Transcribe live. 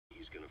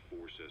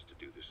force us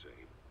to do the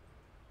same.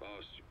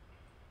 Boss,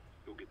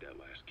 go get that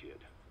last kid.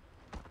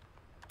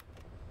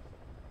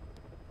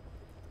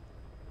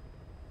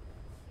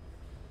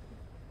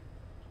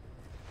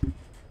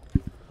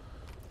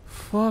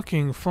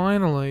 Fucking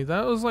finally.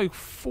 That was like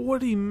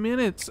 40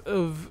 minutes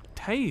of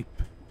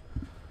tape.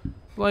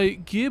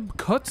 Like, Gib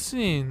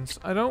cutscenes.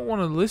 I don't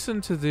want to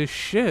listen to this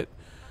shit.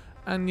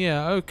 And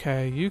yeah,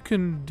 okay, you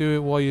can do it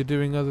while you're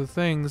doing other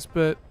things,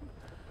 but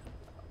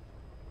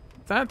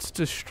that's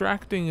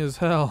distracting as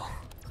hell.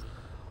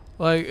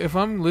 Like, if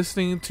I'm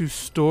listening to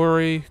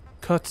story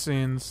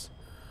cutscenes,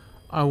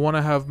 I want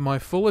to have my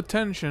full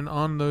attention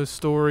on those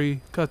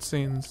story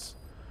cutscenes.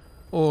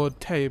 Or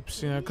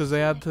tapes, you know, because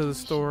they add to the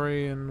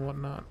story and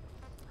whatnot.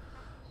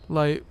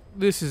 Like,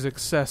 this is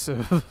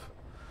excessive.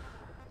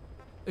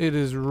 It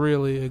is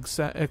really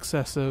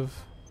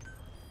excessive.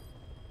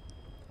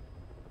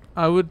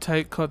 I would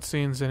take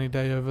cutscenes any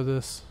day over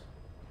this.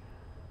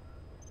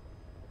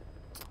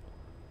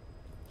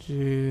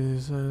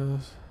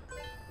 Jesus.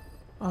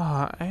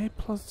 Ah, A+,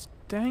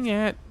 dang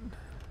it.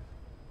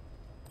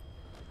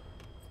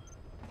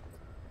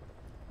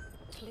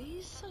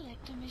 Please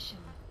select a mission.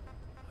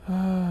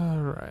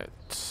 Alright.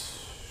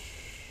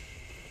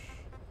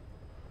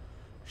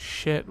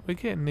 Shit, we're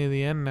getting near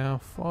the end now.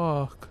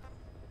 Fuck.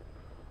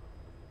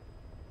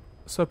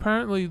 So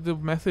apparently the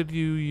method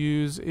you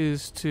use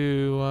is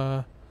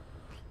to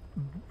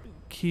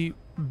keep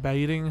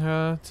baiting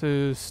her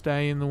to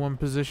stay in the one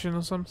position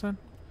or something.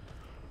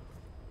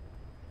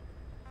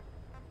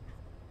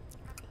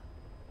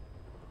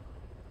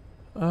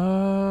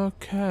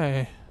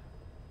 Okay.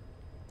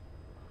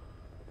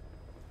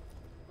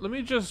 Let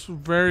me just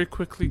very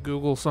quickly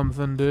Google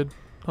something, dude.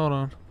 Hold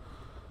on.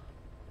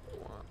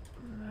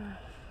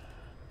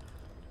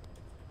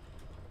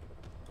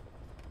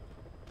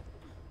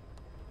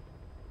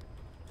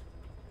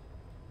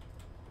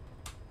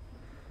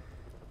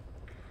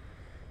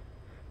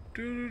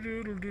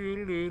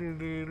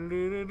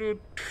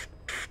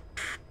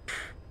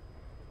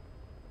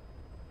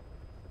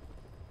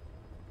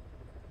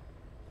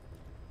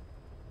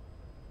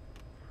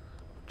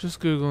 Just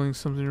Googling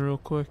something real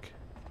quick.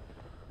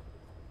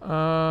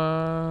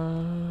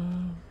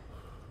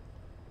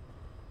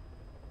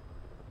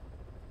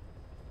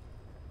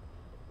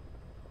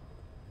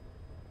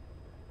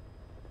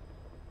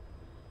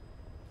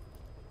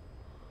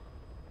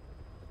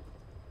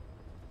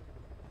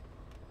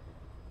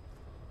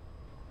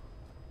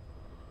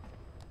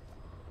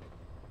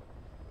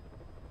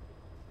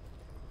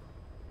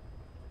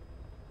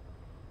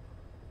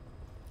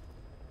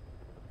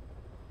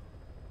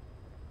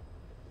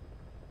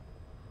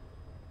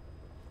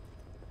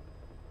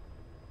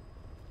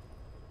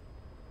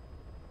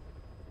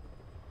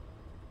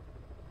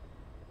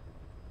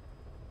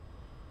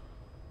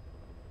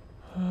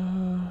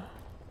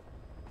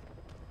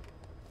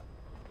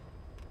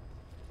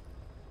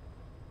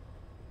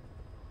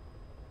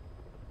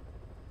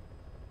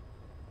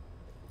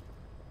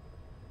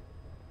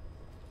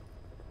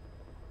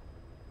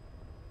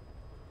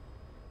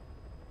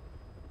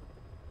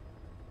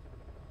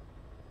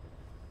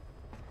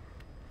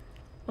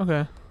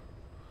 Okay.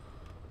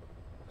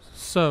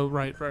 So,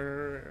 right.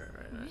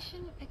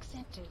 Mission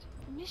accepted.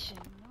 Mission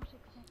not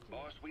accepted.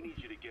 Boss, we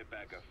need you to get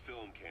back a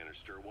film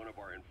canister one of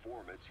our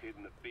informants hid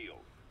in the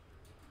field.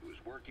 He was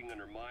working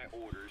under my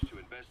orders to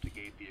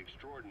investigate the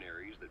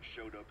extraordinaries that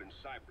showed up in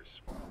Cyprus.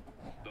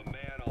 The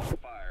man on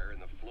fire and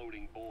the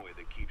floating boy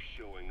that keeps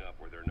showing up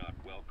where they're not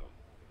welcome.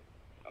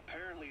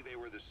 Apparently they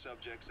were the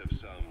subjects of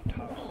some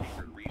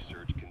top-secret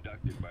research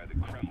conducted by the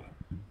Kremlin.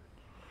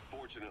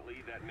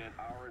 Fortunately, that meant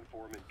our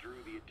informant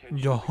drew the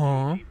attention of the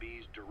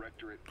KGB's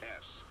Directorate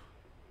S,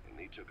 and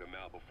they took him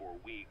out before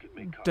we could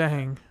make contact.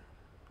 Dang.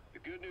 The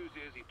good news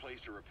is he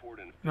placed a report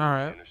in a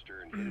film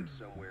canister and hid it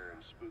somewhere in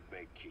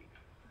Spookmake Keep.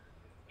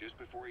 Just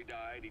before he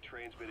died, he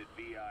transmitted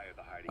VI of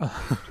the hiding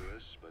place to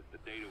us, but the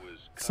data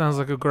was... Sounds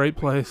like a great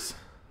place.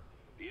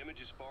 The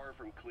image is far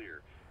from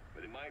clear,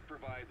 but it might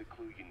provide the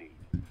clue you need.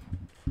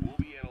 We'll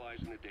be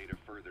analyzing the data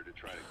further to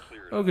try to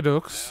clear it up.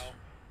 Okey-dokes. Now,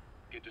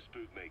 get to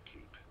Spookmake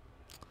Keep.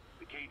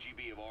 The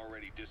KGB have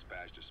already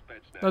dispatched a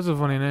Spetsnaz That's a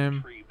funny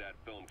name. to retrieve that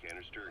film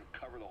canister and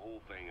cover the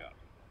whole thing up.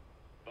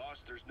 Boss,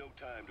 there's no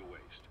time to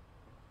waste.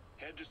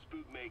 Head to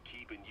Spookmake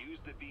Keep and use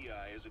the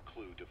VI as a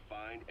clue to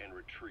find and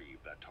retrieve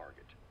that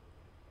target.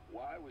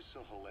 Why was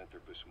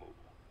Sahelanthropus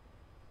mobile?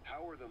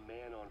 How are the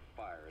man on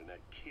fire and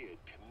that kid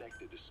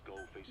connected to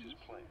Skullface's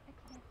plan?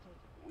 If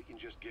we can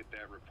just get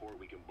that report,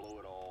 we can blow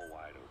it all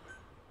wide open.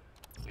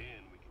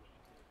 Then we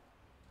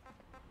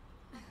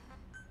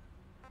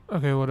can...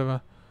 Okay,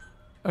 whatever.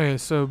 Okay,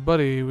 so,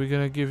 buddy, we're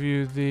gonna give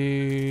you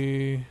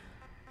the...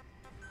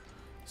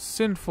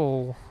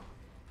 Sinful...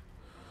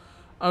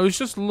 I was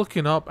just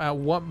looking up at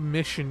what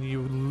mission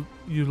you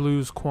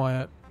lose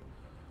quiet.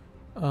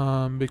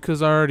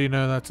 Because I already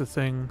know that's a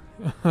thing.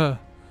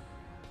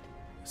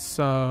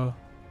 So,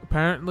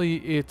 apparently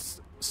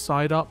it's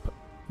side up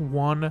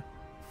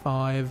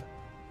 150,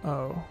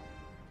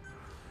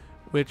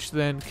 which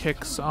then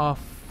kicks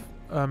off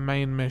a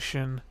main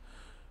mission,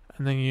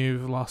 and then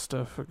you've lost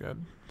her for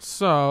good.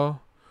 So,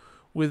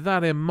 with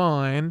that in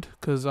mind,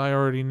 because I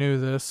already knew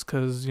this,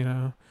 because you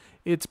know,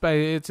 it's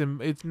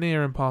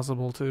near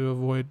impossible to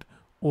avoid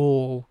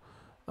all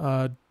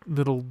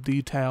little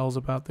details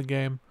about the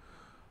game,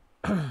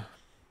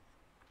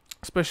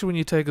 especially when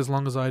you take as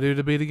long as I do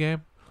to beat a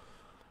game.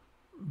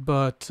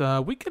 But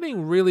we're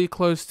getting really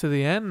close to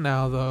the end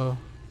now, though.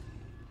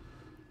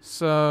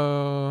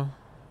 So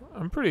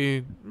I'm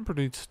pretty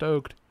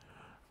stoked.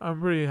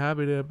 I'm pretty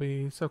happy to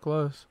be so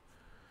close.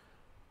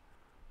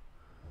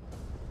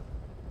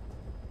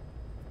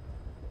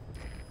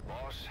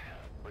 Boss,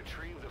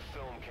 retrieve the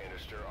film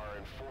canister our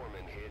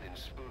informant hid in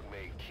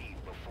Spookmate Keep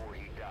before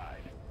he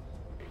died.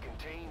 It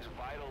contains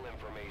vital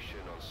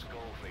information on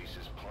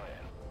Skullface's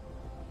plan.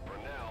 For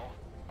now,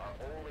 our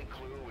only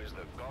clue is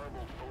the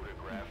garbled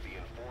photograph the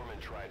informant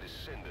tried to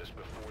send us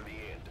before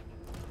the end.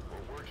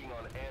 We're working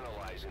on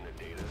analyzing the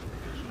data.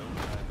 There's no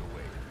time to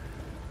wait.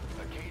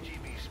 A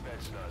KGB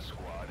Spetsnaz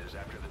squad is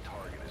after the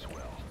target as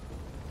well.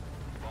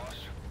 Boss,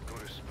 go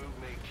to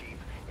Spookmate Keep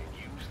and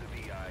use the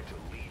VI to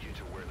lead you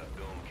to where the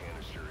film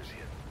canister is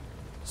hidden.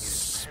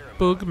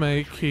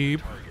 Spookmate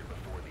Keep.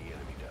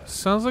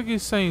 Sounds like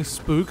he's saying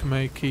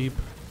Spookmate Keep.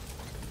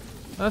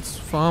 That's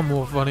far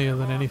more funnier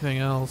than anything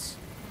else.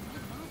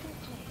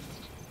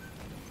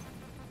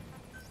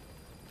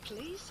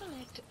 Please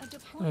select a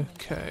deployment.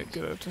 Okay,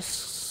 gotta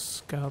just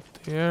scout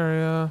the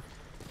area.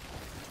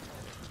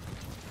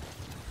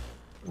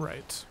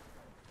 Right.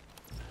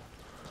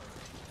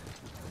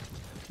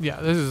 Yeah,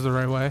 this is the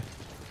right way.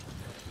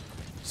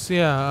 So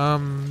yeah,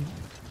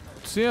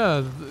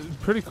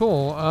 pretty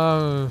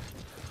cool.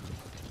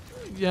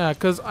 Yeah,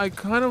 because I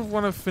kind of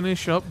want to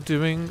finish up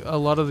doing a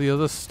lot of the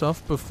other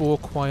stuff before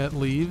Quiet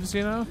leaves,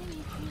 you know?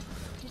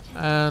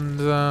 And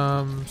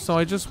so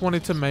I just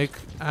wanted to make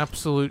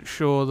absolute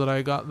sure that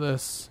I got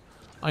this.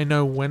 I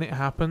know when it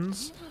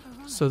happens,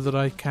 so that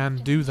I can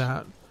do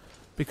that.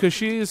 Because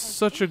she is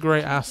such a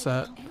great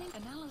asset.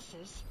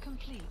 Analysis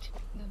complete.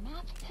 The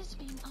map has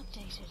been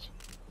updated.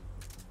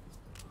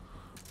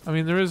 I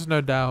mean, there is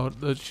no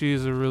doubt that she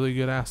is a really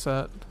good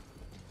asset.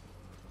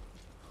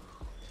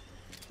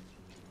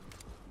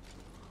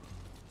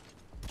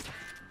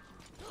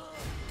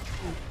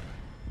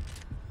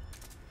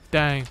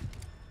 Dang.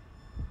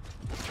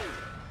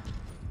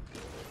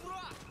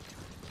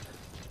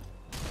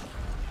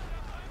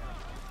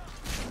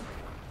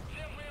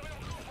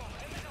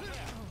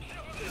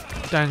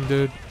 Dang,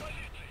 dude.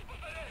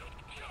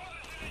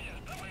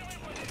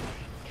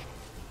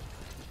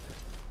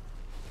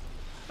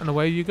 And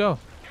away you go.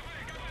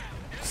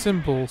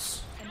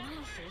 Symbols.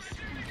 Analysis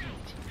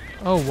complete.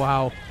 Oh,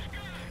 wow.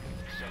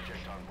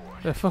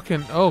 They're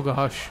fucking... Oh,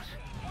 gosh.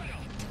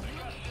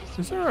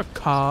 Is there a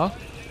car?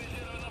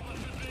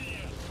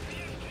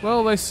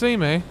 Well, they see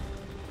me.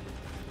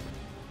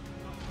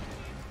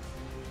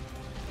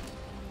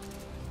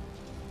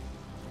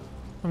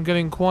 I'm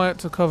getting quiet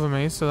to cover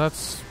me, so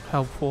that's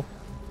helpful.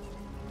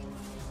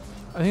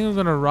 I think I'm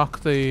gonna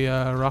rock the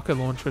rocket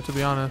launcher, to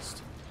be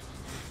honest.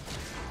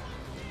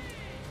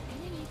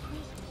 Enemy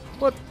present.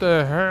 What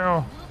the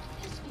hell? Map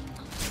has been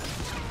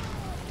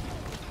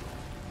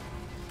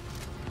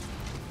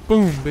updated.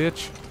 Boom,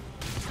 bitch.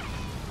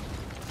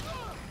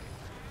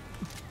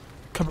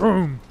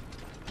 Kaboom.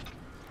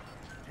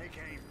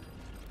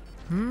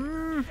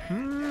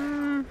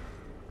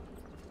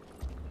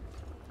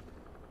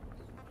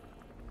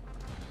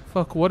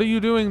 Fuck, what are you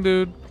doing,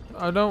 dude?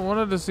 I don't want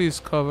a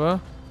deceased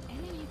cover.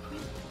 Enemy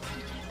presence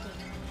detected.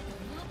 The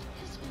map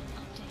has been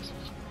updated.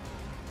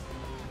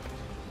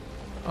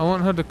 I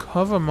want her to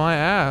cover my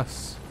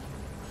ass.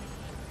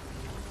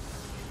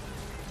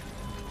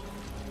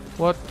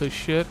 What the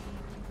shit?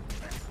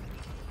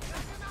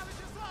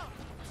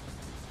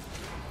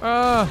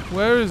 Ah,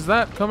 where is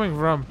that coming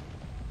from?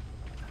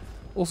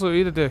 Also,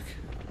 eat a dick.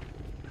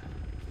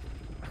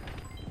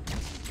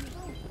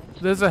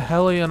 There's a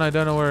heli and I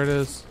don't know where it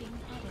is. Being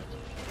added.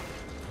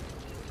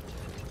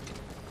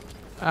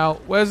 Ow,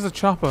 where's the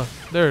chopper?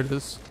 There it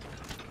is.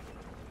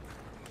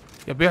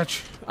 Yeah,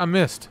 bitch. I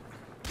missed.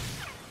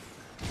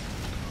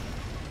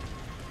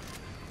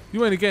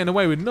 You ain't getting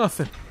away with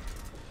nothing.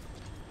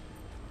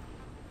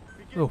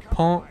 Little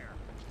punk.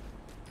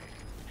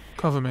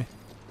 Cover me.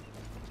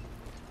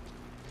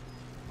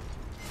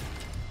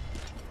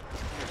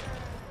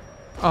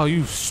 Oh,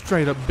 you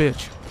straight up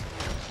bitch.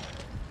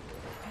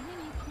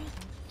 Enemy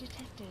presence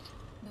detected.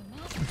 The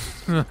map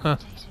has been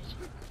updated.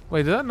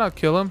 Wait, did that not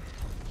kill him?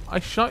 I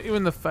shot you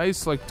in the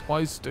face like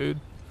twice, dude.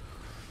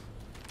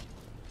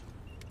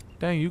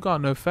 Dang, you got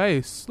no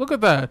face. Look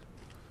at that.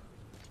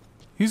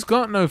 He's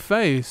got no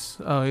face.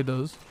 Oh, he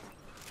does.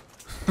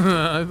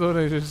 I thought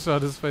I just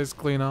shot his face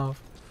clean off.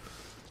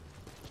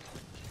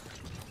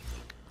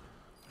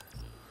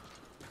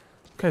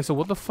 Okay, so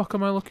what the fuck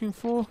am I looking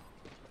for?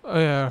 Oh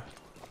yeah.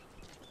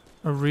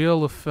 A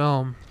reel of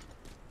film.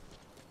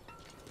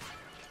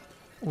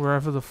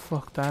 Wherever the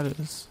fuck that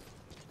is.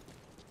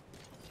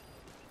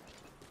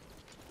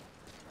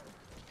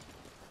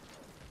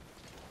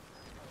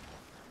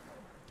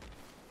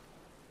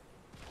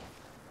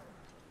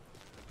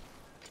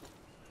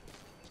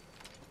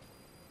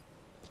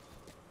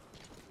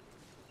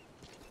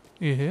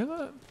 You hear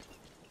that?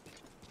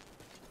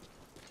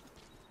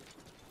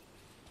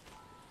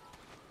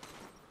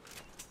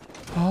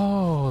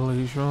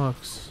 Holy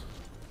shucks.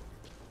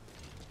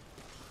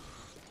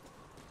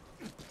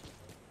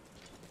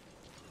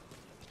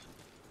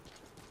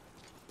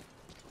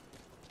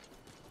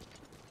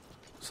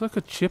 It's like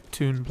a chip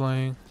tune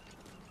playing.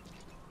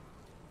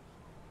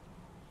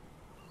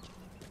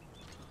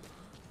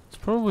 It's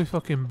probably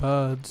fucking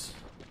birds.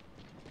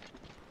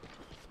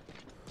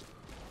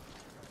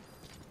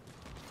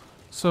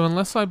 So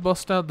unless I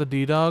bust out the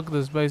D-Dog,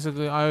 there's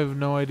basically, I have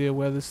no idea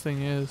where this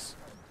thing is.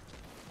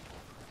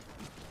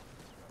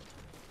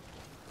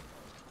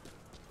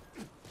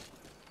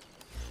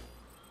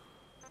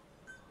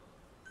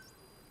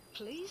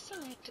 Please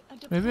select a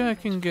Maybe I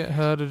deployment can get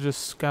her to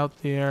just scout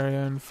the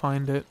area and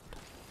find it.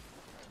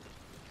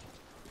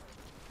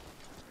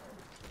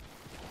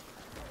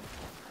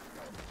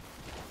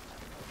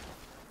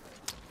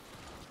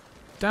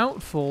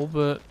 Doubtful,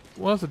 but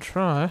worth a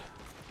try.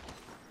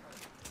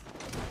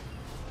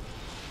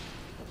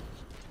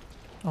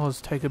 I'll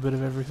just take a bit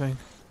of everything.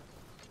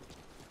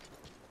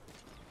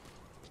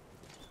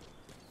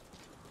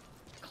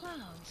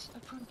 Clouds.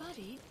 A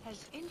buddy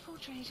has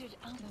infiltrated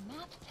our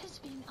map has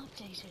been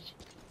updated.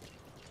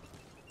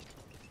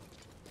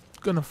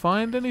 Gonna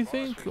find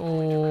anything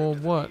or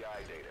what?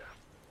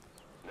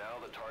 Now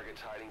the target's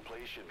hiding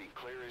place should be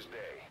clear as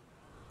day.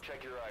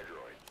 Check your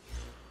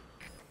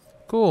iDroid.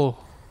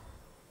 Cool.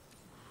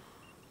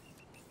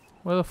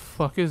 Where the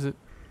fuck is it?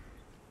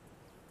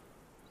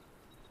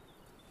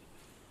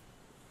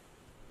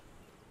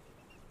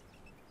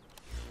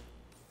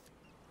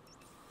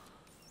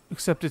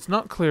 Except it's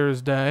not clear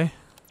as day.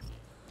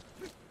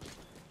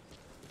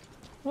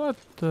 What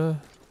the?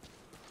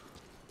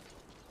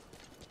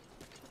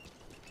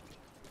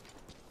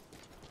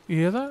 You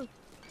hear that?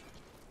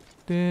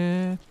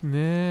 Da,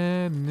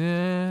 na,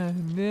 na,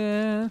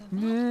 na, The map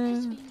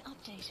has na. been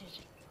updated.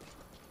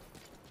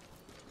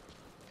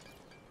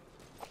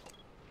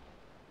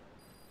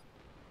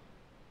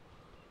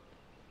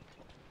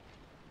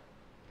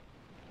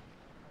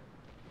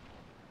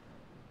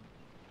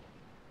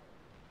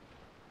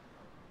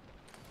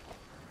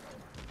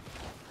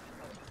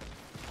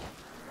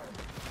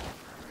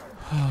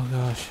 Oh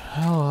gosh.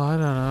 Hell, I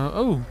don't know.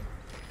 Oh!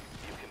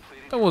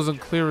 That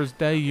wasn't clear as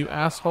day, you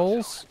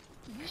assholes.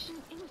 Mission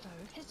info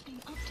has been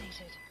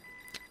updated.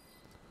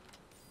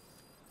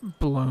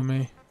 Blow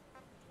me.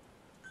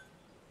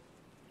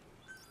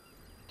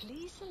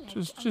 Please select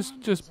Just- a just-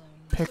 landing just zone.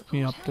 pick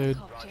me Support up, dude.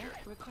 helicopter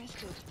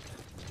requested.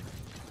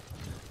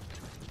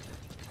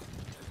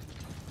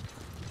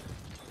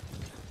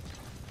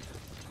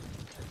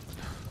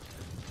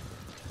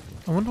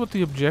 I wonder what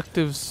the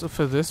objectives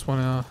for this one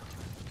are.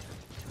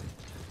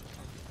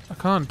 I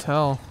can't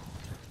tell.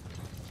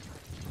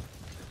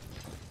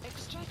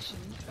 Extraction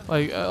of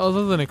Like,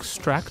 other than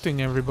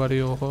extracting everybody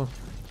or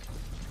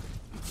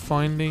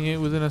finding it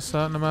within a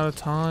certain amount of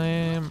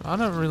time, I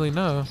don't really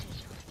know.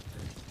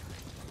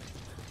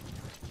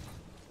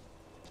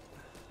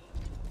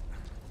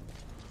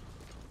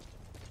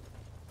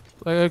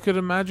 Like, I could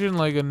imagine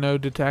like a no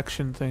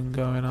detection thing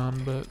going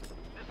on, but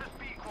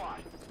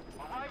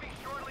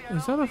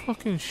is that a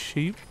fucking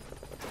sheep?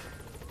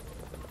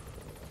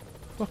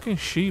 Fucking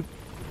sheep.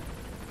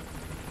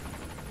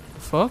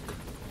 Fuck?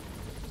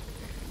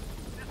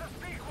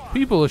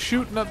 People are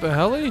shooting at the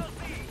heli?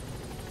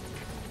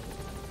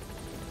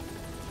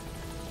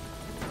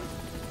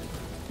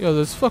 Yo,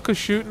 there's fuckers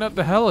shooting at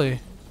the heli.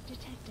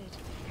 detected.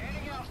 The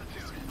map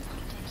has been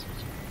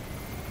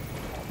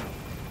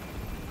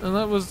updated. And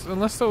that was,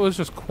 unless that was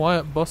just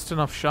quiet busting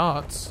off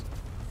shots.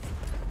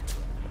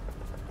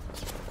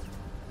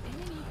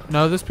 Enemy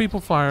No, there's people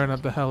firing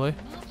at the heli. map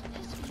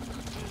has been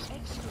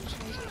updated.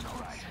 Exfiltrated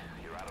hot zone.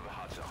 You're out of the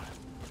hot zone.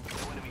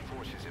 No enemy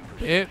forces in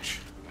pursuit. Bitch.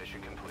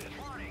 Mission complete.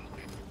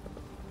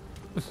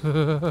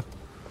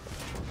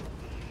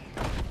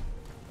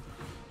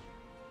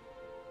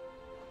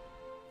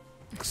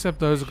 Except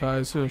those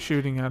guys who are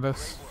shooting at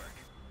us.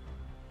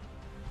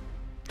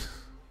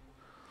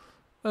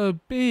 A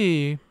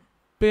bee.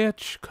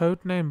 Bitch.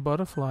 Codename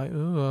Butterfly.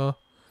 Ooh.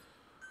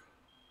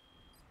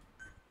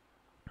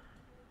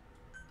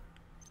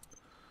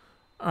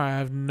 I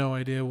have no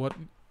idea what...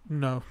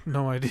 No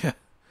idea.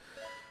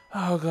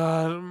 Oh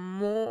god,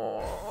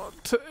 more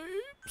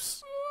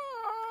tapes.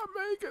 Ah,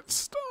 make it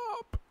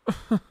stop.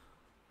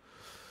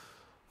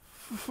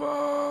 Fuck.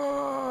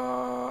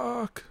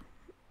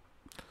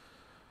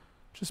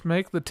 Just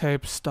make the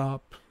tape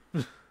stop.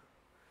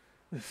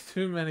 There's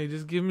too many.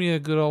 Just give me a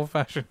good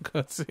old-fashioned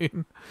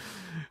cutscene.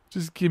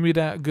 Just give me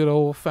that good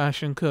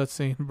old-fashioned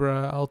cutscene,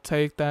 bruh. I'll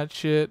take that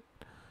shit.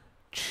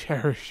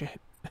 Cherish it.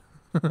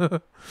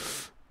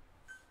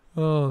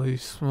 Holy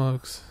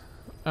smokes.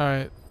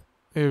 Alright.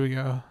 Here we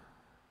go.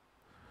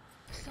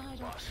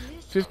 Side ops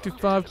list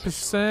 55%.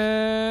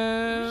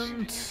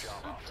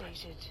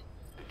 updated.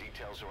 The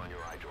details are on your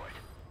iDroid.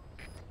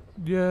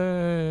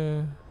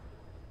 Yeah.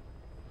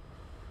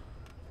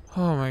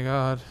 Oh my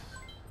god.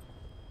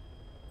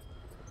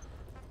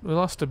 We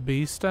lost a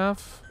bee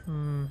staff?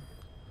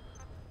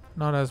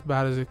 Not as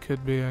bad as it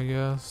could be, I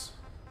guess.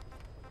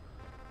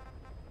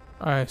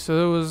 Alright, so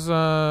there was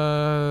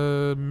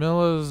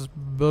Miller's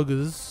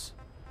Burgers.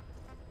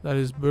 That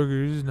is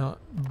burgers, not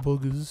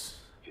boogers.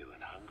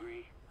 Feeling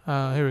hungry?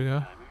 Here we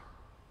go.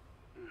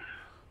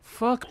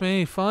 Fuck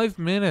me, 5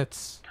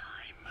 minutes.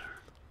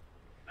 Timer.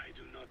 I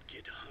do not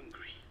get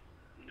hungry.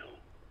 No.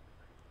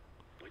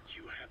 But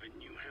you have a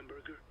new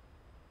hamburger?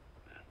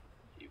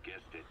 You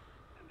guessed it.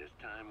 And this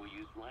time we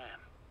use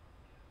lamb.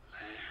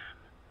 Lamb?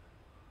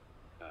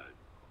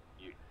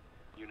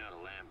 You're not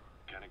a lamb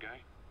kind of guy?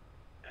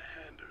 A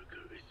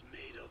hamburger is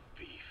made of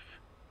beef.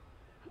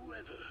 Who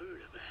ever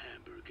heard of a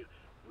hamburger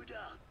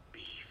without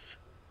beef?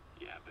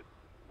 Yeah, but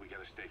we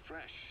gotta stay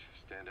fresh.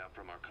 Stand out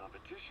from our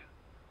competition.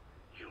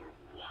 You're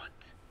what?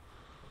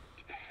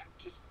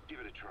 Just give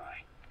it a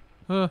try.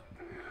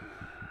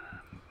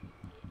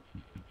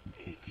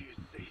 If you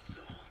say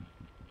so.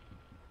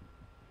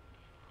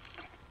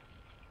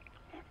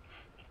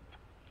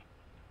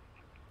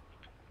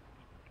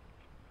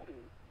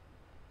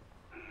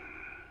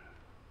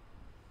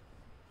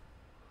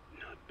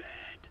 Not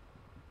bad.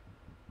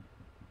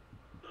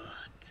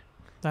 But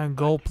That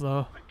gulp,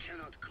 though. I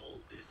cannot call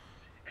this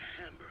a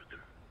hamburger.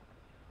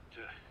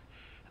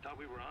 I thought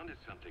we were onto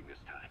something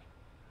this time.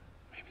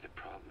 Maybe the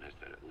problem is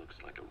that it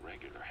looks like a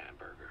regular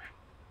hamburger.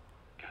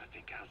 Gotta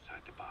think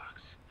outside the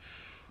box.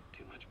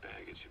 Too much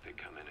baggage if they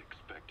come in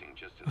expecting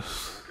just another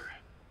burger.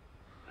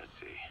 Let's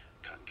see.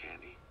 Cotton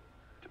candy?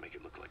 To make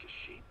it look like a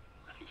sheep?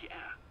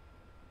 Yeah.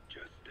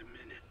 Just a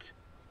minute.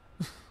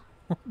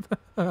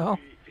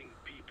 Hell? Do you think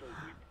people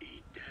would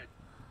eat that?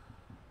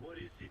 What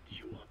is it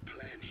you are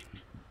planning?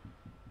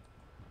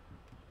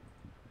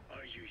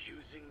 Are you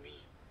using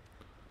me?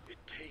 It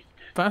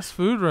tasted Fast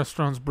food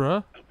restaurants,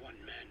 bruh. a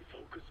one-man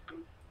focus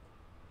group.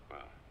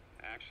 Well,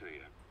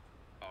 actually,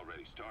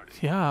 already started.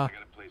 Yeah. I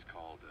got a place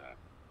called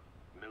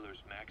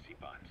Miller's Maxi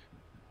Buns.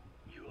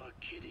 You are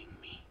kidding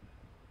me.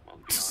 Well,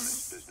 to be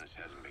honest, business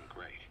hasn't been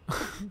great.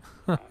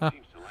 No one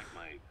seems to like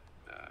my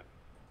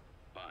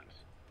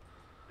buns.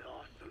 The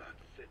Ocelot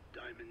said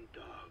Diamond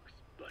Dog's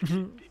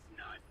budget did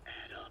not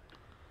add up.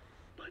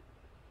 But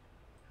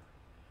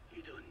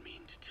you don't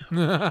mean to tell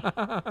me.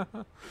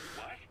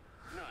 What?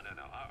 No.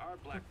 Our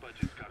black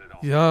budget's got it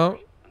all. Yeah.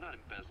 I'm not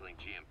embezzling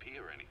GMP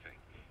or anything.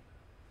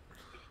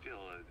 Still,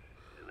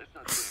 let's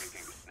not say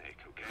anything to Snake,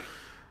 okay?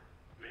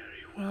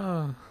 Very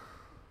well.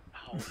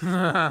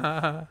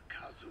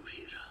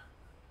 Kazuhira.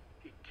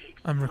 It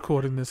takes I'm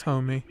recording this,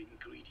 homie.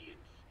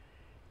 ingredients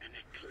and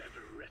a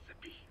clever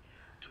recipe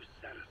to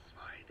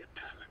satisfy the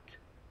palate.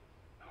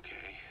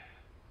 Okay,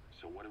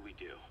 so what do we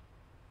do?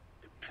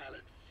 The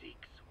palate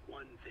seeks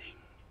one thing.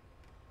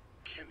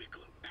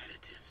 Chemical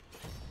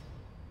additives.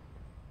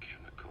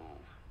 Chemical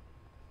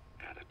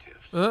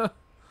additives.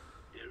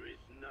 There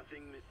is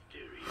nothing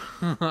mysterious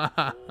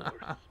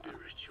or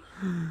spiritual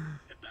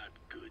about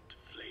good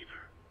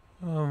flavor.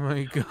 Oh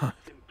my god.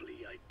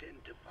 Simply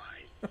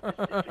identifies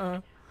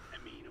specific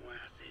amino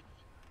acids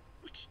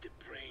which the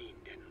brain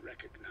then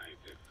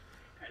recognizes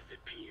as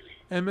appealing.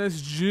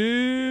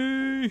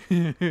 MSG.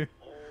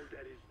 All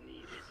that is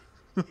needed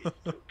is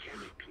to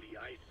chemically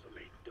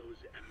isolate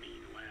those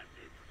amino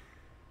acids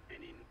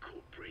and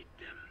incorporate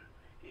them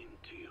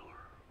into your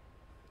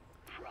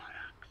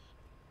products.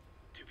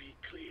 To be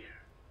clear,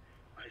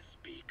 I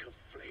speak of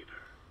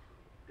flavor.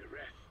 The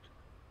rest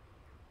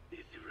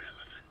is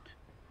irrelevant.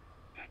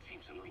 That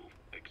seems a little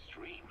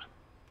extreme.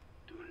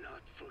 Do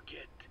not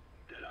forget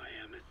that I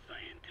am a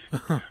scientist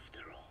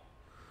after all.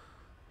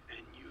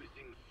 And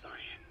using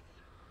science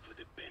for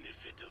the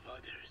benefit of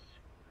others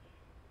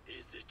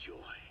is a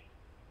joy.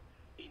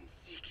 In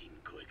seeking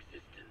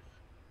coexistence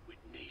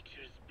with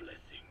nature's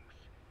blessings,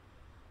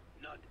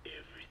 not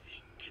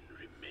everything can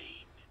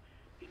remain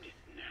in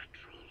its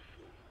natural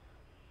form.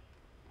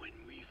 When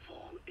we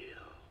fall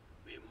ill,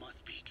 we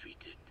must be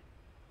treated.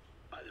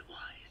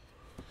 Otherwise,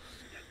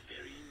 that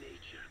very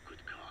nature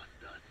could cost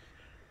us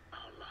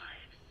our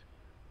lives.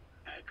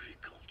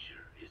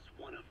 Agriculture is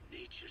one of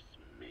nature's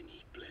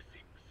many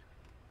blessings.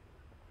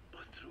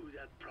 But through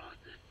that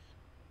process,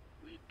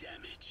 we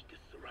damage the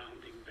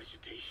surrounding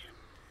vegetation.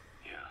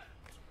 Yeah.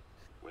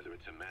 Whether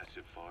it's a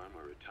massive farm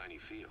or a tiny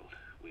field,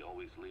 we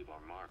always leave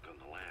our mark on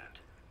the land.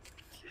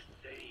 The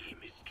same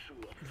is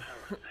true of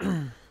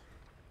parasites.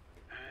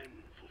 And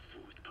for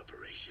food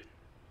preparation.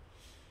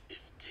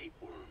 If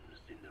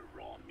tapeworms in the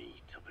raw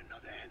meat of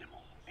another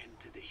animal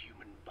enter the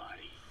human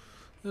body,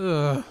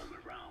 Ugh. roam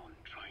around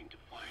trying to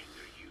find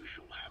their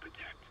usual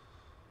habitat,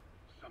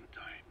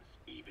 sometimes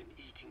even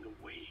eating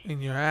away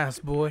In your ass,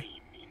 boy.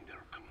 in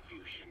their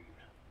confusion.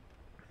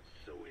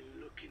 So in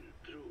looking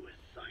through a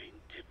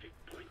scientific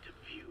point of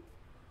view,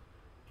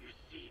 you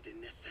see the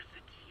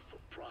necessity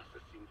for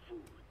processing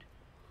food.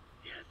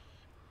 Yes,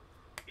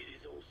 it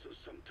is also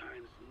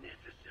sometimes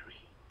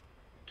necessary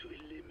to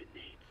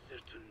eliminate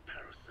certain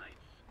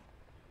parasites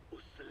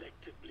or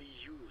selectively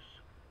use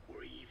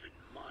or even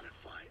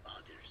modify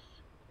others.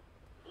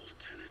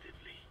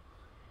 Alternatively,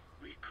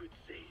 we could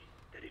say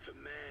that if a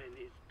man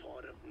is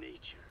part of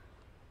nature,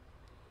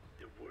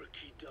 the work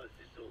he does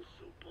is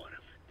also part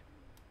of it.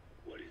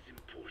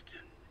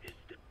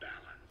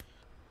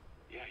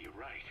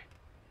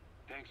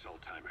 Thanks,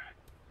 old-timer.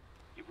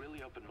 You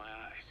really opened my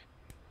eyes.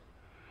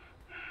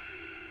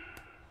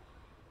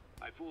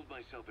 I fooled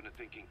myself into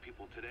thinking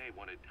people today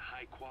wanted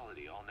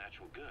high-quality,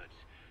 all-natural goods.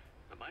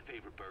 But my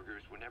favorite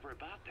burgers were never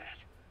about that.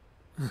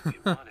 They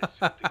wanted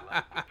something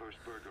like the first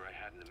burger I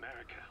had in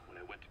America when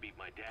I went to meet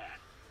my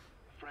dad.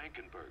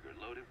 Frankenburger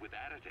loaded with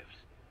additives.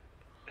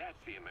 That's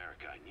the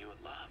America I knew and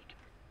loved.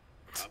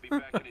 I'll be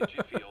back in a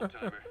jiffy,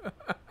 old-timer.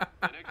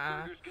 The next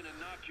burger's gonna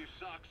knock your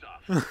socks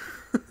off.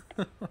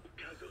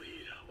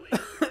 Kazuhira, wait.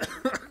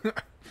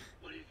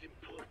 What is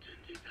important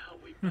is how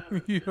we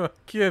balance You are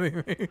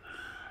kidding me.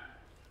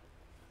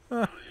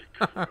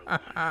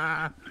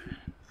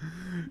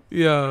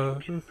 Yeah.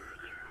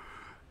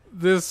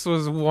 This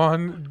was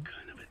one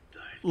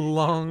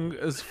long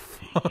as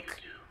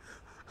fuck.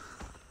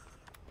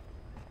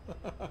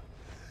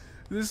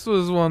 This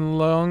was one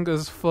long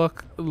as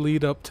fuck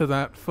lead up to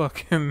that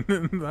fucking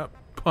that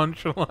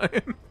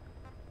punchline.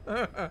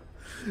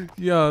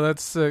 Yeah,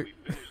 that's sick.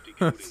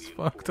 That's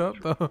fucked up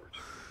though.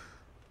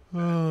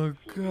 Oh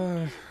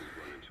god.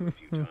 Looks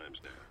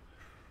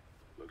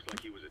like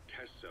he was a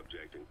test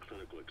subject in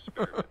clinical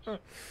experiments.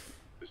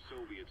 The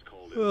Soviets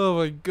called him Oh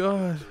my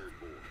god. Third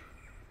Boy.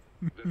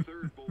 The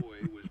third boy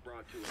was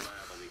brought to a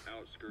lab on the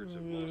outskirts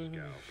of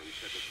Moscow from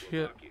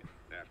Czechoslovakia,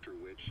 after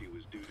which he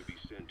was due to be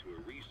sent to a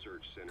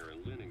research center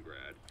in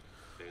Leningrad,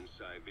 then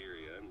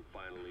Siberia, and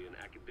finally an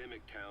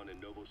academic town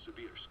in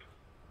Novosibirsk.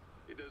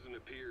 It doesn't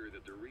appear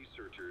that the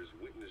researchers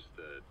witnessed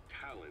the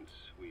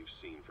talents we've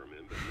seen from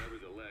him, but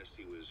nevertheless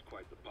he was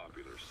quite the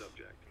popular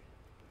subject.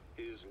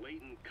 His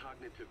latent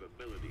cognitive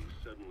abilities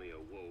suddenly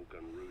awoke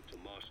en route to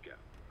Moscow.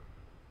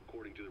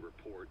 According to the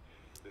report,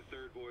 the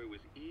third boy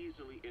was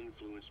easily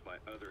influenced by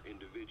other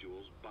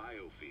individuals'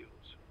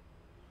 biofields.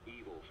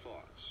 Evil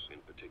thoughts,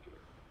 in particular.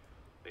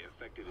 They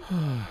affected his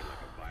mind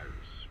like a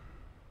virus.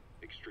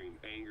 Extreme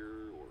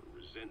anger or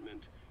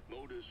resentment,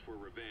 motives for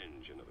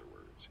revenge, in other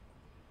words.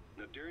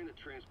 Now, during the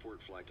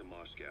transport flight to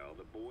Moscow,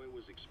 the boy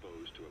was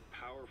exposed to a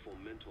powerful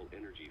mental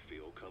energy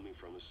field coming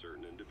from a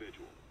certain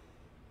individual.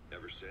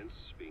 Ever since,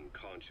 being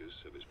conscious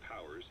of his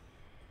powers,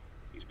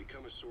 he's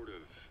become a sort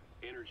of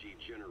energy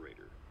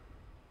generator.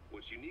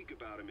 What's unique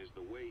about him is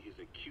the way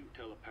his acute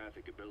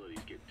telepathic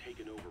abilities get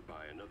taken over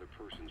by another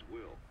person's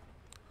will.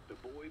 The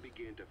boy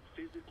began to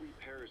physically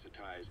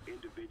parasitize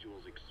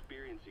individuals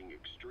experiencing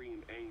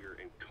extreme anger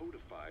and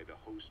codify the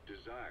host's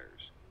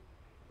desires.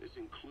 This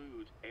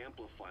includes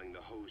amplifying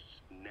the host's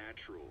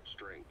natural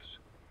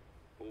strengths.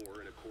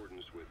 Or, in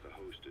accordance with the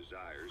host's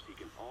desires, he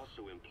can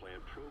also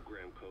implant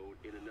program code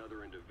in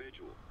another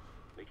individual,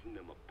 making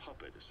them a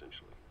puppet,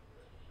 essentially.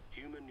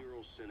 Human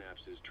neural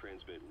synapses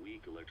transmit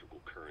weak electrical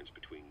currents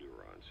between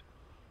neurons.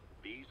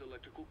 These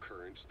electrical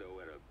currents, though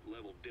at a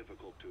level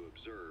difficult to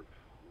observe,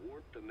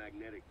 warp the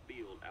magnetic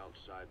field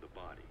outside the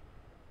body.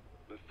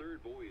 The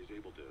third boy is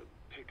able to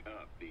pick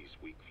up these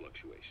weak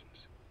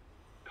fluctuations.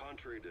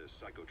 Contrary to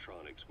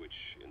psychotronics, which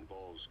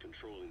involves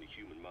controlling the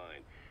human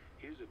mind,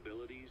 his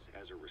abilities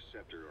as a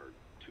receptor are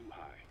too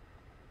high.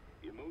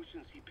 The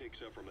emotions he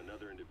picks up from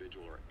another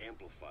individual are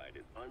amplified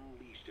and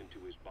unleashed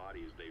into his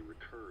body as they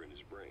recur in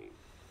his brain.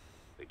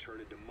 They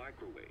turn into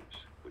microwaves,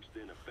 which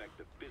then affect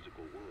the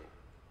physical world,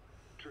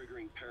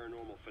 triggering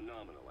paranormal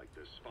phenomena like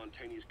the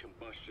spontaneous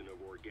combustion of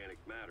organic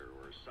matter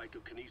or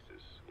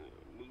psychokinesis,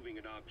 moving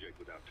an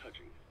object without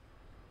touching it.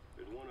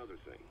 There's one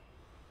other thing.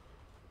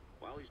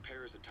 While he's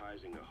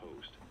parasitizing a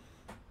host,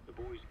 the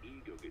boy's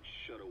ego gets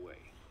shut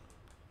away,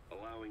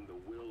 allowing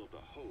the will of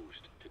the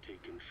host to take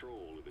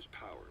control of his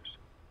powers,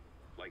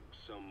 like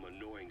some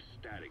annoying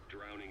static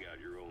drowning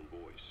out your own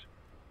voice.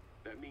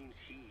 That means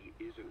he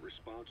isn't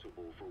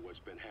responsible for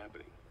what's been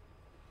happening.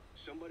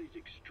 Somebody's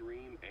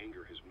extreme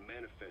anger has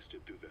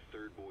manifested through the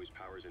third boy's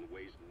powers in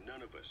ways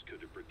none of us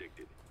could have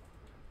predicted,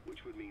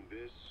 which would mean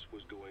this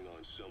was going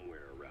on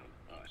somewhere around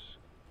us.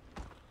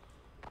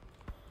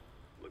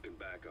 Looking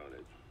back on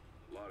it,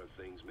 a lot of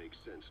things make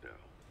sense now.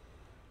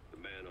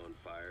 The man on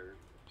fire,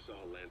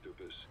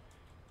 Sahelanthropus,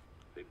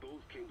 they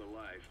both came to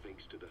life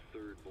thanks to the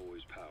third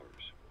boy's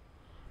powers.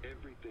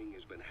 Everything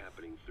has been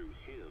happening through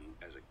him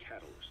as a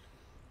catalyst.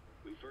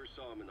 We first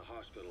saw him in the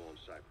hospital on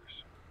Cyprus.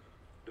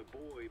 The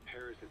boy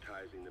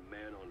parasitizing the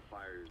man on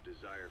fire's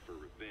desire for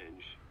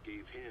revenge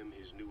gave him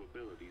his new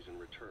abilities in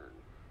return.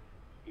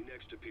 He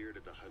next appeared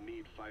at the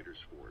Hamid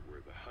Fighters Fort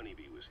where the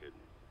honeybee was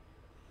hidden.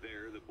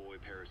 There, the boy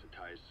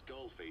parasitized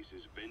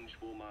Skullface's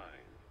vengeful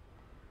mind.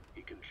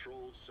 He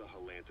controlled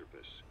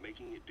Sahelanthropus,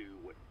 making it do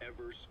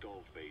whatever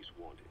Skullface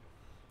wanted.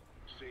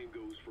 Same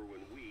goes for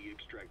when we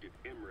extracted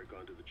Emmerich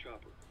onto the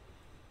chopper.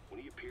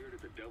 When he appeared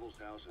at the Devil's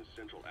House in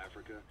Central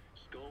Africa,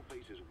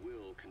 Skullface's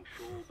will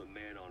controlled the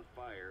man on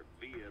fire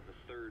via the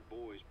third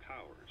boy's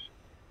powers.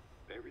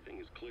 Everything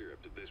is clear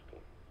up to this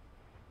point.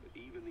 But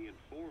even the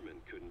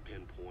informant couldn't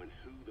pinpoint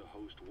who the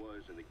host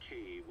was in the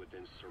cave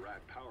within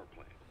Serac power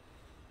plant.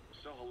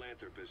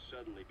 Sahelanthropus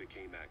suddenly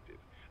became active,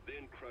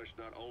 then crushed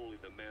not only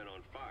the man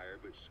on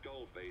fire, but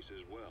Skullface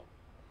as well.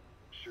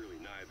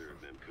 Surely neither of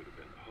them could have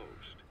been the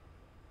host.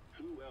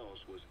 Who else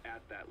was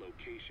at that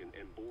location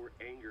and bore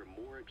anger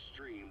more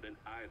extreme than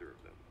either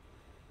of them?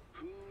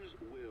 Whose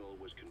will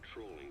was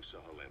controlling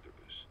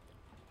Sahelanthropus?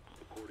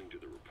 According to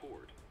the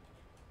report,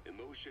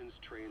 emotions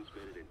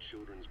transmitted in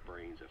children's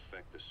brains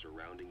affect the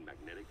surrounding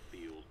magnetic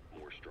field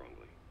more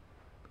strongly.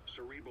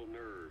 Cerebral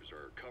nerves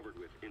are covered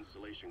with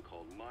insulation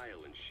called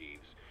myelin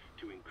sheaths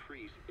to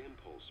increase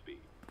impulse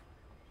speed.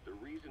 The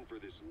reason for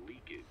this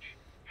leakage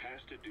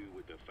has to do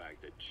with the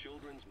fact that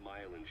children's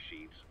myelin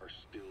sheaths are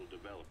still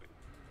developing.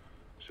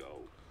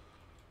 So,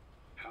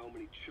 how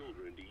many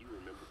children do you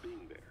remember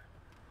being there?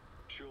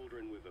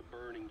 Children with a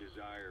burning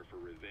desire for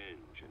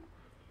revenge and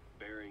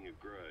bearing a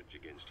grudge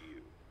against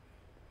you.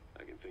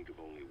 I can think of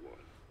only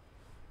one.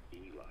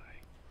 Eli.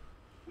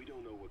 We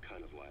don't know what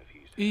kind of life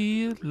he's had.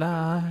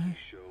 Eli.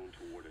 He's shown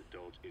toward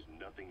adults is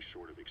nothing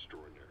short of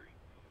extraordinary.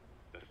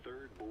 The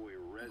third boy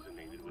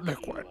resonated with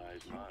Liquid.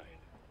 Eli's mind.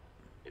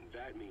 And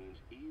that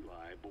means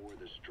Eli bore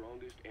the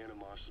strongest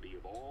animosity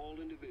of all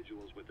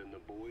individuals within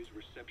the boy's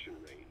reception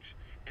range,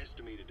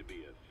 estimated to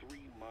be a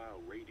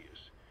 3-mile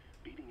radius,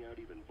 beating out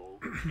even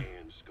Vulcan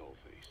and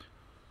Skullface.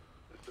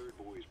 The third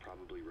boys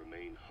probably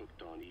remained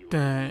hooked on Eli's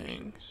Dang.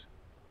 emotions.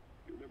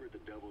 You remember at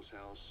the Devil's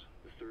House?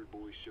 The third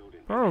boy showed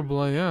in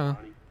Probably, yeah.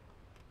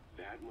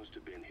 That must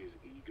have been his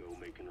ego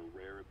making a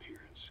rare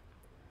appearance.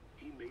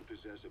 He may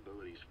possess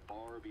abilities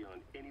far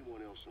beyond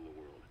anyone else in the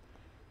world,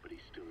 but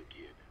he's still a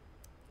kid.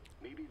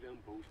 Maybe them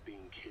both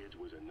being kids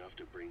was enough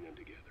to bring them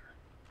together.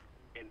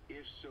 And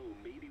if so,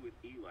 maybe with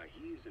Eli,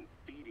 he isn't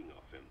feeding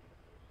off him,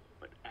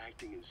 but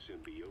acting in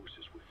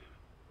symbiosis with him.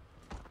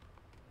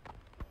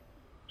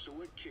 So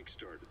what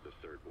kickstarted the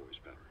third boy's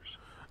powers?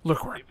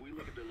 Liquid. If we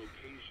look at the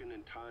location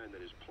and time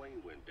that his plane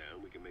went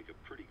down, we can make a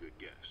pretty good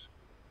guess.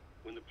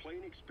 When the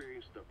plane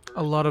experienced the first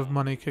A lot of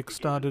knock, money it gave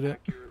kickstarted an it.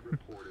 accurate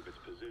report of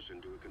its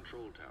position to a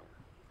control tower,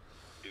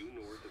 due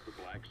north of the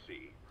Black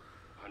Sea,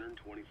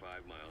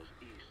 125 miles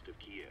east of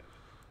Kiev.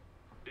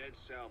 Dead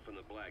south on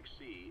the Black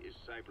Sea is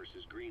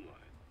Cyprus's Green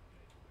Line.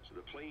 So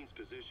the plane's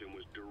position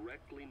was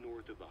directly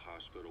north of the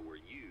hospital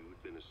where you'd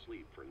been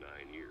asleep for 9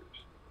 years.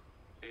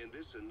 And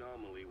this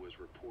anomaly was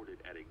reported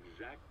at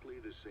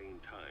exactly the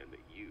same time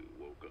that you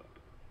woke up.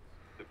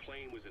 The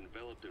plane was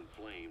enveloped in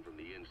flame from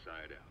the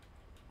inside out.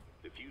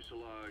 The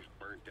fuselage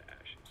burnt to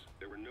ashes.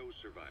 There were no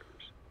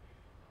survivors,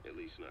 at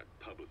least not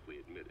publicly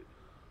admitted.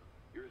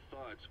 Your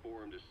thoughts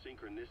formed a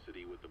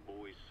synchronicity with the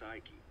boy's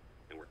psyche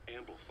and were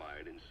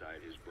amplified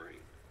inside his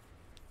brain.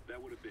 That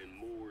would have been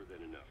more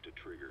than enough to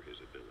trigger his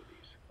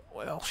abilities.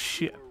 Well,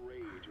 shit. Your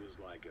rage was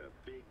like a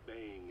big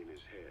bang in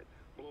his head,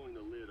 blowing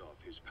the lid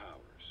off his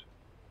powers.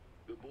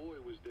 The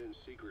boy was then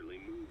secretly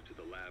moved to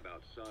the lab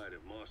outside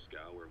of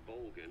Moscow where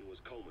Volgin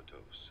was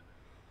comatose.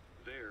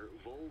 There,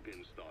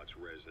 Volgin's thoughts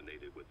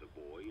resonated with the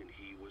boy and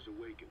he was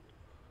awakened.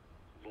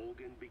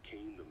 Volgin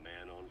became the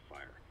man on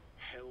fire,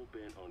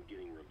 hell-bent on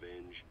getting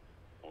revenge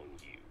on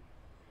you.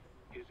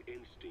 His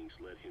instincts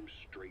led him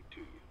straight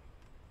to you.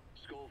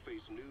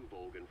 Skullface knew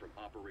Volgin from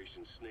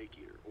Operation Snake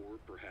Eater, or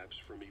perhaps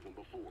from even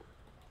before.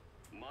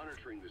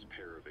 Monitoring this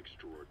pair of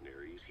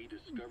extraordinaries, he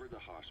discovered the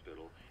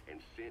hospital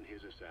and sent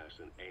his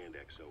assassin and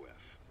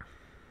XOF.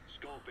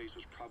 Skullface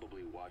was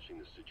probably watching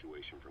the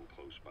situation from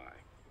close by.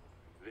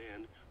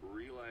 Then,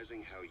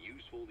 realizing how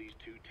useful these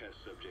two test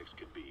subjects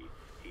could be,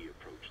 he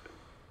approached them.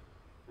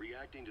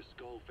 Reacting to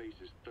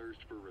Skullface's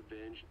thirst for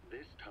revenge,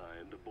 this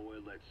time the boy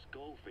let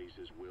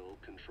Skullface's will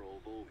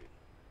control Volgin.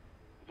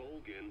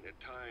 Volgin, at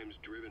times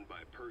driven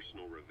by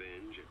personal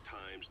revenge, at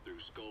times through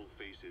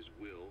Skullface's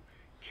will,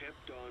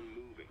 kept on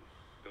moving,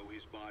 though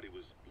his body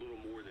was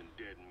little more than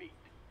dead meat.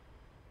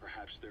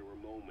 Perhaps there were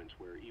moments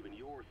where even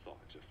your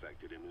thoughts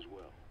affected him as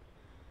well.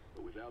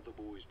 But without the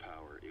boy's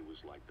power, it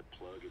was like the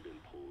plug had been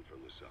pulled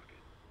from the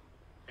socket.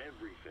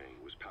 Everything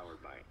was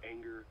powered by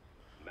anger,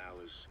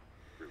 malice,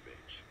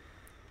 revenge.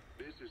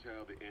 This is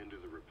how the end of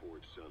the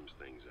report sums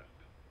things up.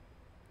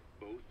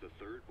 Both the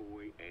third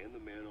boy and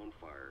the man on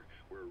fire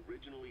were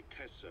originally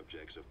test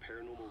subjects of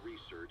paranormal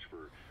research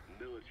for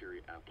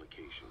military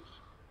applications,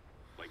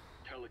 like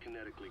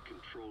telekinetically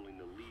controlling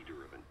the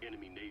leader of an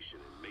enemy nation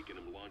and making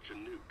him launch a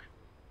nuke,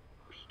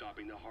 or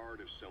stopping the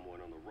heart of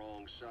someone on the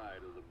wrong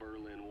side of the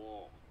Berlin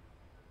Wall,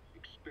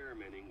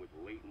 experimenting with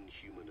latent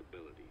human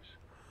abilities.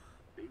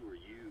 They were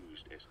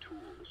used as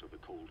tools of the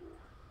Cold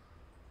War.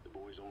 The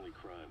boy's only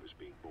crime was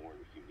being born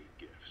with unique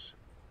gifts.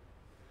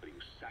 But he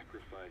was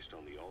sacrificed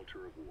on the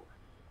altar of war.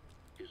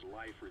 His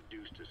life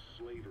reduced to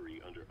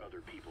slavery under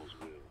other people's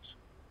wills.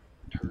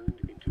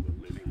 Turned into a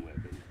living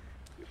weapon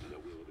with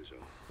no will of his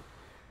own.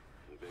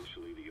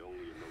 Eventually, the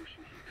only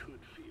emotion he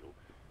could feel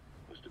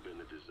must have been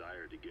the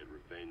desire to get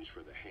revenge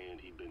for the hand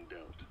he'd been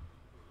dealt.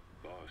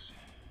 Boss,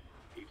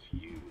 it's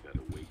you that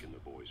awakened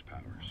the boy's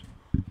powers.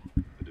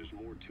 But there's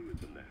more to it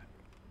than that.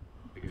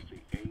 I guess the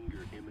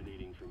anger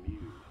emanating from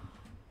you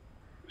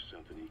was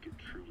something he could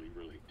truly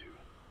relate to.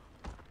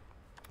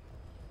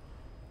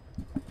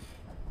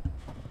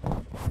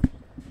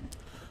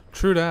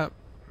 True that.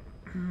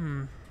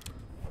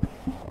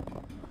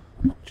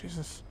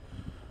 Jesus.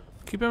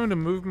 Keep having to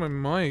move my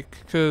mic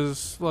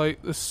because,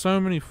 like, there's so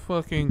many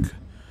fucking.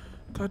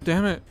 God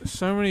damn it.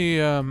 So many,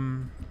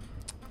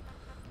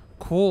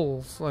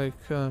 walls, like,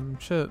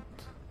 shit.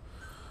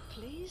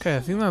 Please Okay, I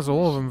think that's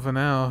all of them for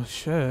now.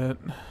 Shit.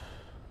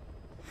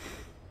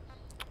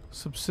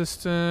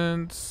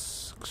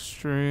 Subsistence,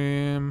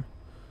 extreme,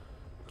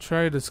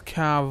 Trader's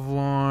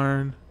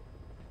Kevlarn.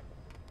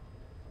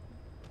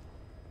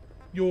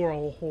 You're a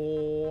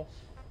whore.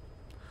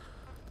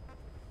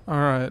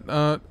 Alright,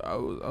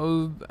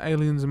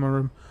 aliens in my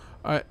room.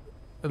 Alright,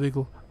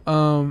 illegal.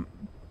 They're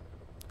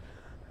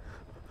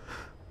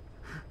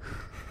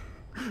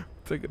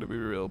gonna be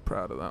real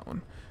proud of that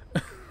one.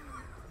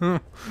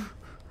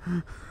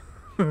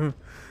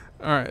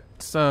 Alright,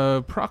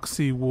 so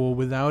proxy war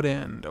without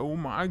end. Oh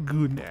my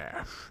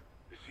goodness.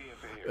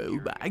 Oh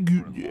my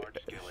goodness.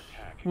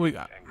 What we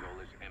got?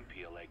 Angola's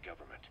MPLA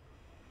government.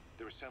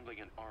 They're assembling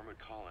an armored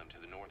column to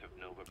the north of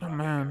Nova. Oh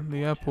man,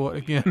 the airport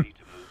again.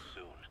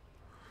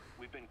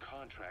 We've been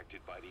contracted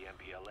by the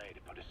MPLA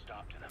to put a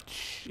stop to them.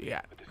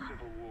 Shit. But the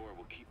civil war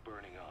will keep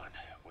burning on,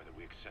 whether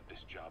we accept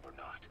this job or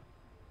not.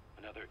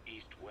 Another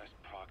East-West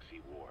proxy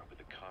war with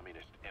the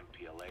communist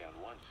MPLA on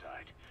one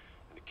side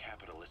and the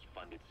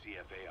capitalist-funded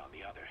CFA on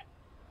the other.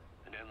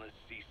 An endless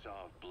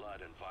seesaw of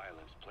blood and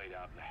violence played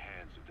out in the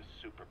hands of the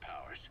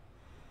superpowers.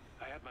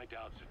 I had my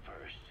doubts at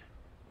first,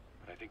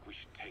 but I think we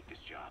should take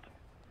this job.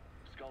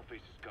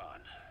 Skullface is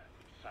gone,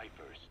 but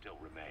Cypher still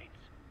remains.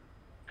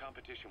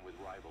 Competition with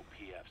rival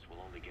PFs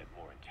will only get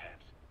more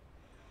intense.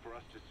 For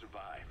us to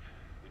survive,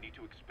 we need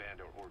to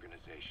expand our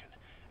organization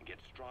and get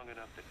strong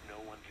enough that no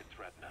one can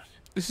threaten us.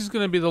 This is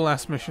gonna be the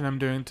last mission I'm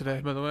doing today,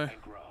 by the way.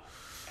 And grow,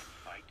 and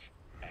fight,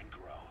 and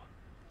grow.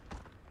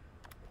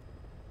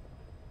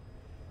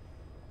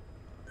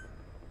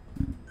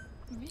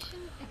 Mission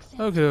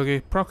accepted. Okay,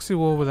 proxy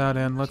war without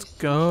end. Let's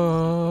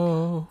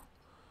go.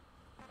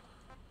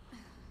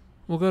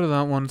 We'll go to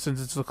that one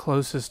since it's the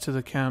closest to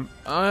the camp.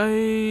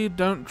 I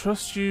don't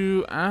trust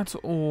you at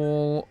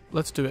all.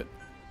 Let's do it.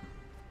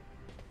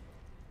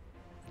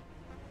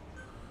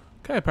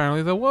 Okay,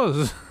 apparently there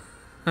was.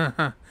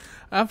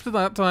 After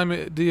that time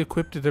it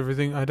de-equipped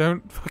everything, I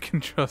don't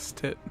fucking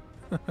trust it.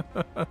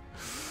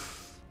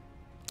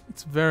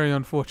 It's very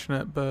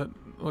unfortunate, but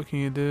what can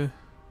you do?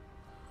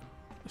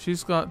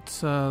 She's got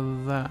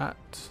that.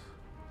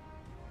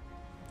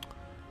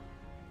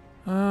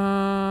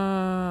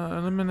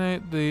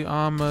 Eliminate the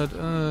armored.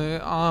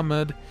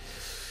 Armored.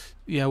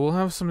 Yeah, we'll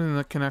have something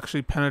that can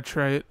actually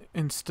penetrate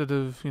instead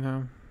of, you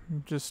know,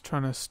 just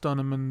trying to stun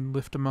them and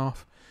lift them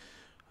off.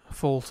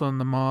 Fault on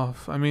them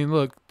off. I mean,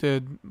 look,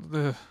 dude.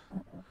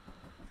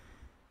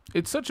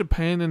 It's such a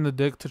pain in the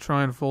dick to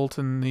try and fault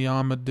in the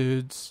armored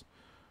dudes.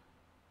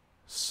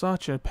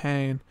 Such a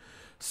pain.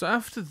 So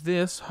after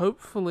this,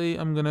 hopefully,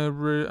 I'm gonna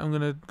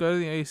go to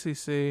the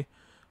ACC,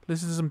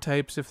 listen to some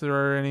tapes if there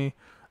are any.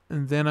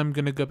 And then I'm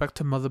going to go back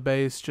to Mother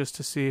Base just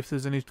to see if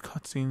there's any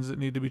cutscenes that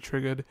need to be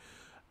triggered.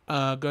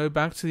 Go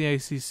back to the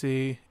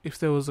ACC if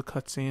there was a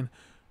cutscene.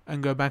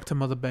 And go back to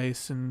Mother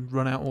Base and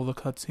run out all the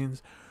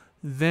cutscenes.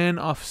 Then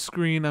off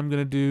screen I'm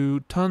going to do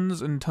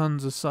tons and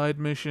tons of side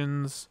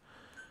missions.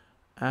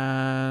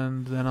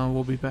 And then I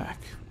will be back.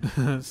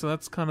 So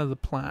that's kind of the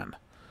plan.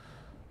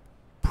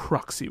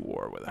 Proxy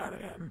war without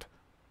end.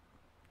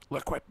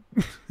 Liquid.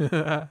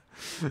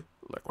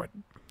 Liquid.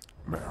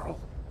 Barrel.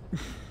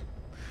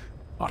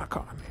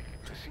 Otacon.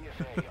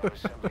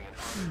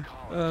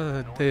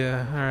 Oh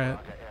dear, alright.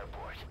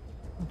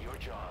 Your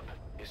job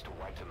is to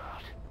wipe them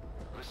out.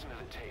 Listen to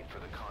the tape for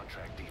the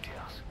contract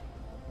details.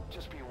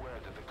 Just be aware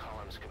that the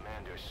column's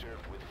commander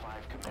served with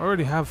 5 commanders. I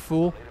already have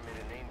fool. Later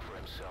made a name for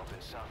himself in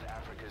South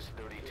Africa's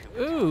 32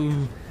 Ooh. He's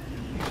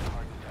a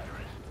hardened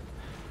veteran,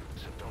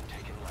 so don't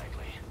take it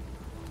lightly.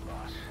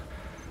 Boss,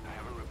 I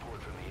have a report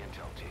from the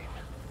intel team.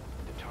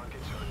 The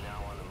targets are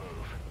now on the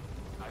move.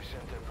 I've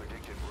sent their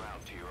predicted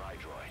route to your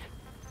iDroid.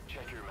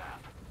 Check your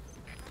map.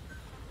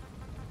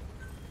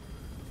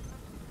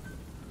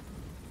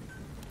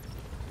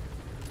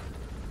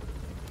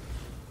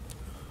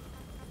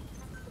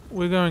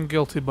 We're going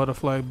guilty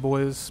butterfly,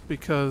 boys,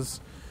 because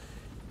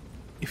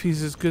if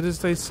he's as good as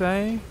they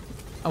say,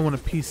 I want a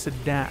piece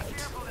of that.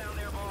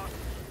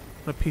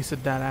 I want a piece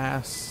of that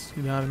ass,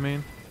 you know what I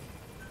mean?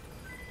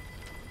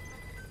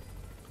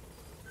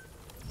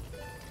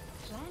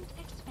 Plant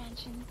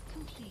expansion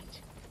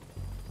complete.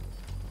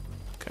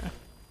 Okay.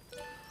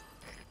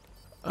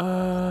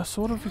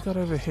 So what have we got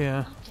over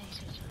here?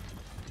 Updated.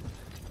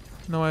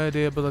 No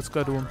idea, but let's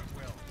go to him.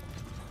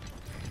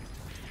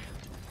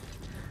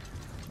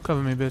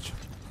 Cover me, bitch.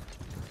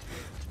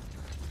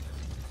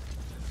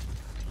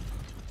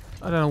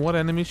 I don't know what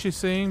enemy she's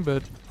seeing,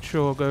 but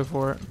sure, go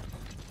for it.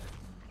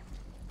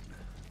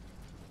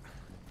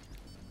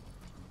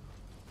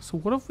 So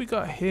what have we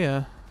got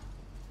here?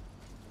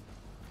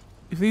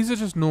 If these are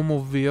just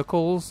normal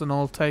vehicles, then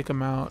I'll take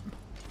them out.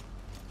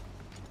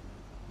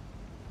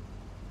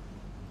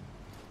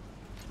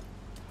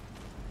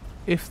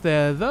 If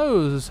they're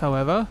those,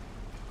 however,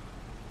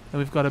 then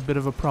we've got a bit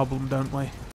of a problem, don't we?